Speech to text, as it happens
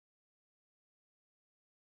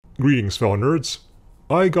Greetings, fellow nerds.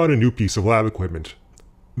 I got a new piece of lab equipment.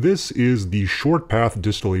 This is the short path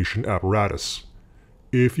distillation apparatus.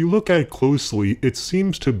 If you look at it closely, it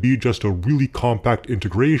seems to be just a really compact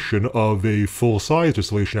integration of a full-size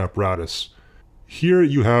distillation apparatus. Here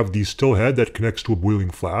you have the still head that connects to a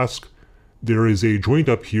boiling flask. There is a joint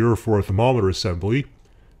up here for a thermometer assembly.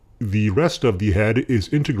 The rest of the head is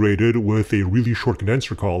integrated with a really short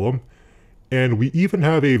condenser column, and we even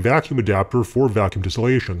have a vacuum adapter for vacuum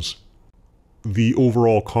distillations. The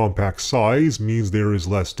overall compact size means there is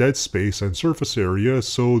less dead space and surface area,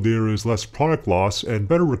 so there is less product loss and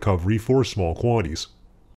better recovery for small quantities.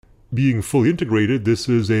 Being fully integrated, this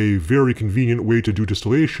is a very convenient way to do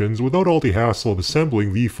distillations without all the hassle of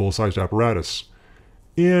assembling the full-sized apparatus.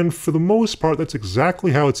 And for the most part, that's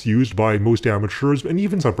exactly how it's used by most amateurs and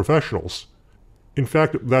even some professionals. In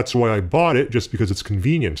fact, that's why I bought it, just because it's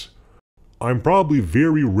convenient. I'm probably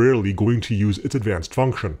very rarely going to use its advanced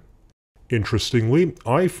function. Interestingly,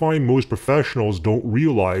 I find most professionals don't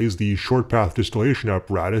realize the short path distillation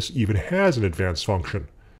apparatus even has an advanced function.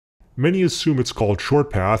 Many assume it's called short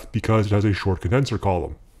path because it has a short condenser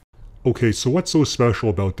column. Okay, so what's so special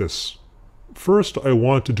about this? First, I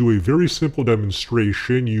want to do a very simple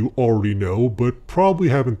demonstration you already know but probably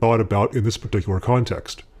haven't thought about in this particular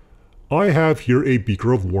context. I have here a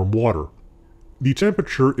beaker of warm water. The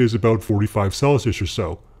temperature is about 45 Celsius or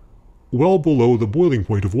so, well below the boiling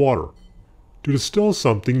point of water. To distill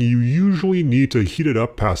something, you usually need to heat it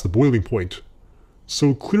up past the boiling point.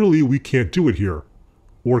 So clearly we can't do it here.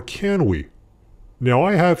 Or can we? Now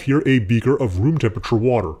I have here a beaker of room temperature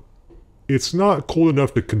water. It's not cold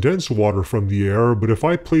enough to condense water from the air, but if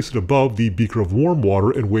I place it above the beaker of warm water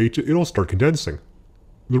and wait, it'll start condensing.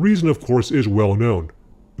 The reason, of course, is well known.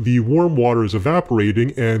 The warm water is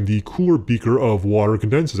evaporating and the cooler beaker of water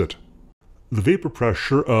condenses it. The vapor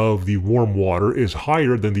pressure of the warm water is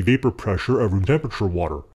higher than the vapor pressure of room temperature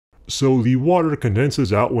water, so the water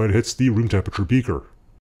condenses out when it hits the room temperature beaker.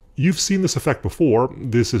 You've seen this effect before,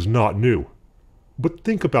 this is not new. But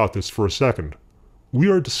think about this for a second. We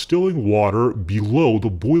are distilling water below the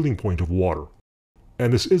boiling point of water.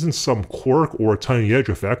 And this isn't some quirk or a tiny edge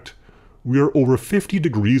effect. We are over 50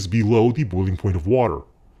 degrees below the boiling point of water.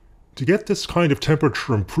 To get this kind of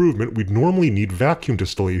temperature improvement, we'd normally need vacuum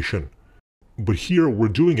distillation. But here we're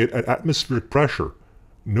doing it at atmospheric pressure,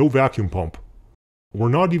 no vacuum pump. We're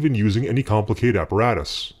not even using any complicated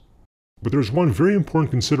apparatus. But there's one very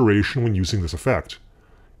important consideration when using this effect.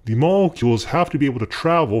 The molecules have to be able to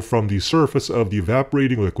travel from the surface of the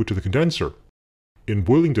evaporating liquid to the condenser. In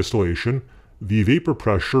boiling distillation, the vapor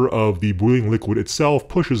pressure of the boiling liquid itself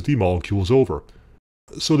pushes the molecules over.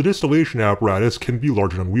 So the distillation apparatus can be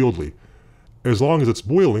large and unwieldy. As long as it's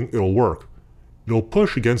boiling, it'll work. It'll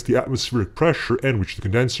push against the atmospheric pressure and reach the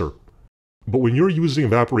condenser. But when you're using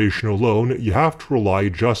evaporation alone, you have to rely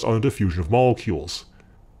just on the diffusion of molecules.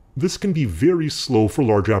 This can be very slow for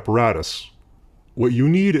large apparatus. What you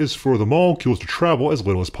need is for the molecules to travel as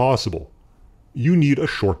little as possible. You need a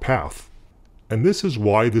short path. And this is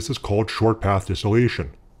why this is called short path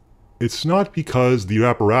distillation. It's not because the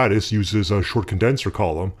apparatus uses a short condenser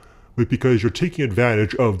column, but because you're taking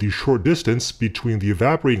advantage of the short distance between the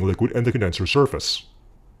evaporating liquid and the condenser surface.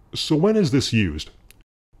 So when is this used?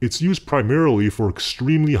 It's used primarily for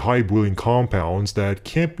extremely high boiling compounds that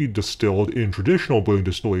can't be distilled in traditional boiling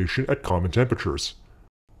distillation at common temperatures.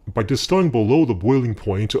 By distilling below the boiling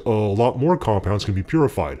point, a lot more compounds can be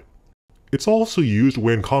purified. It's also used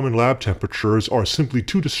when common lab temperatures are simply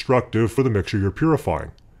too destructive for the mixture you're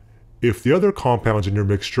purifying. If the other compounds in your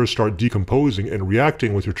mixture start decomposing and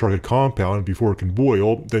reacting with your target compound before it can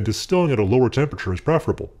boil, then distilling at a lower temperature is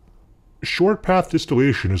preferable. Short path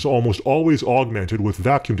distillation is almost always augmented with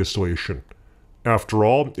vacuum distillation. After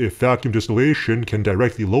all, if vacuum distillation can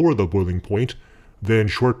directly lower the boiling point, then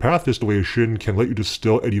short path distillation can let you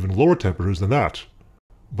distill at even lower temperatures than that.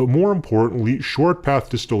 But more importantly, short path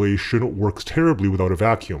distillation works terribly without a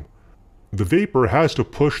vacuum. The vapor has to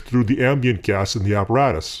push through the ambient gas in the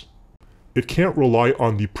apparatus. It can't rely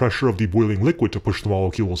on the pressure of the boiling liquid to push the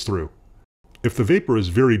molecules through. If the vapor is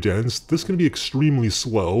very dense, this can be extremely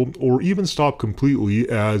slow, or even stop completely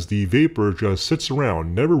as the vapor just sits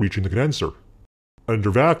around, never reaching the condenser. Under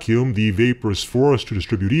vacuum, the vapor is forced to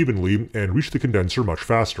distribute evenly and reach the condenser much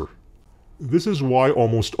faster. This is why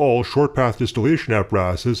almost all short path distillation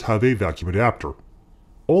apparatuses have a vacuum adapter.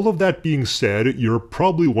 All of that being said, you're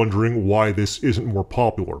probably wondering why this isn't more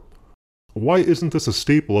popular. Why isn't this a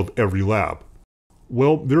staple of every lab?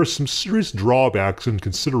 Well, there are some serious drawbacks and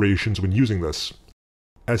considerations when using this.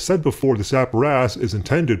 As said before, this apparatus is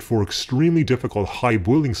intended for extremely difficult high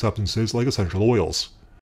boiling substances like essential oils.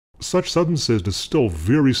 Such substances distill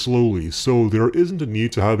very slowly, so there isn't a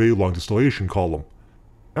need to have a long distillation column.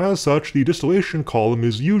 As such, the distillation column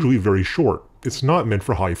is usually very short. It's not meant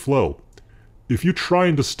for high flow. If you try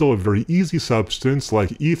and distill a very easy substance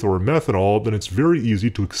like ether or methanol, then it's very easy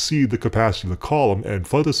to exceed the capacity of the column and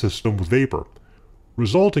flood the system with vapor,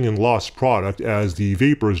 resulting in lost product as the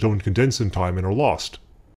vapors don't condense in time and are lost.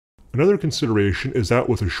 Another consideration is that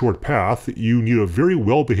with a short path, you need a very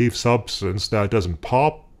well-behaved substance that doesn't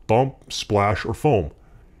pop, bump, splash, or foam.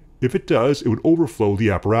 If it does, it would overflow the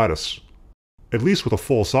apparatus. At least with a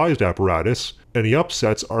full-sized apparatus, any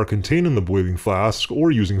upsets are contained in the boiling flask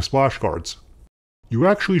or using splash guards. You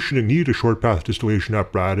actually shouldn't need a short path distillation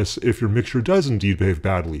apparatus if your mixture does indeed behave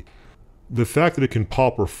badly. The fact that it can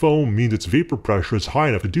pop or foam means its vapor pressure is high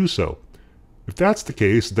enough to do so. If that's the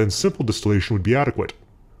case, then simple distillation would be adequate.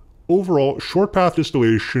 Overall, short path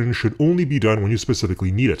distillation should only be done when you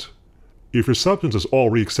specifically need it. If your substance is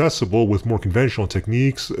already accessible with more conventional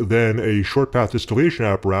techniques, then a short path distillation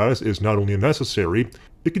apparatus is not only unnecessary,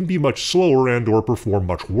 it can be much slower and/or perform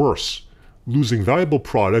much worse, losing valuable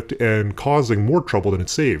product and causing more trouble than it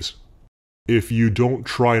saves. If you don't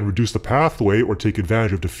try and reduce the pathway or take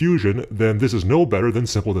advantage of diffusion, then this is no better than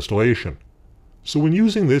simple distillation. So when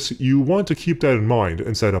using this, you want to keep that in mind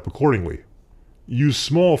and set up accordingly. Use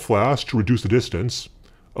small flasks to reduce the distance,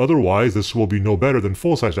 otherwise this will be no better than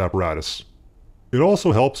full-size apparatus. It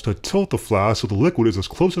also helps to tilt the flask so the liquid is as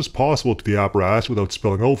close as possible to the apparatus without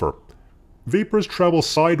spilling over. Vapors travel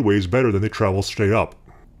sideways better than they travel straight up.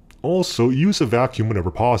 Also, use a vacuum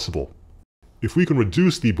whenever possible. If we can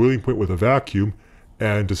reduce the boiling point with a vacuum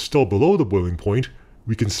and distill below the boiling point,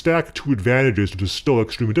 we can stack two advantages to distill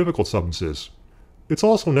extremely difficult substances. It's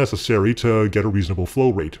also necessary to get a reasonable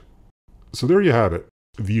flow rate. So there you have it,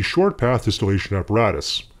 the short path distillation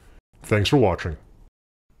apparatus. Thanks for watching.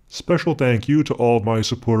 Special thank you to all of my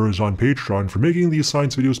supporters on Patreon for making these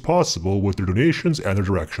science videos possible with their donations and their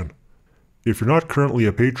direction. If you're not currently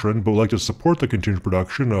a patron but would like to support the continued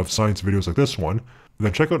production of science videos like this one,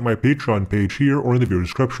 then check out my Patreon page here or in the video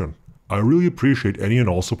description. I really appreciate any and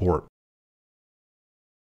all support.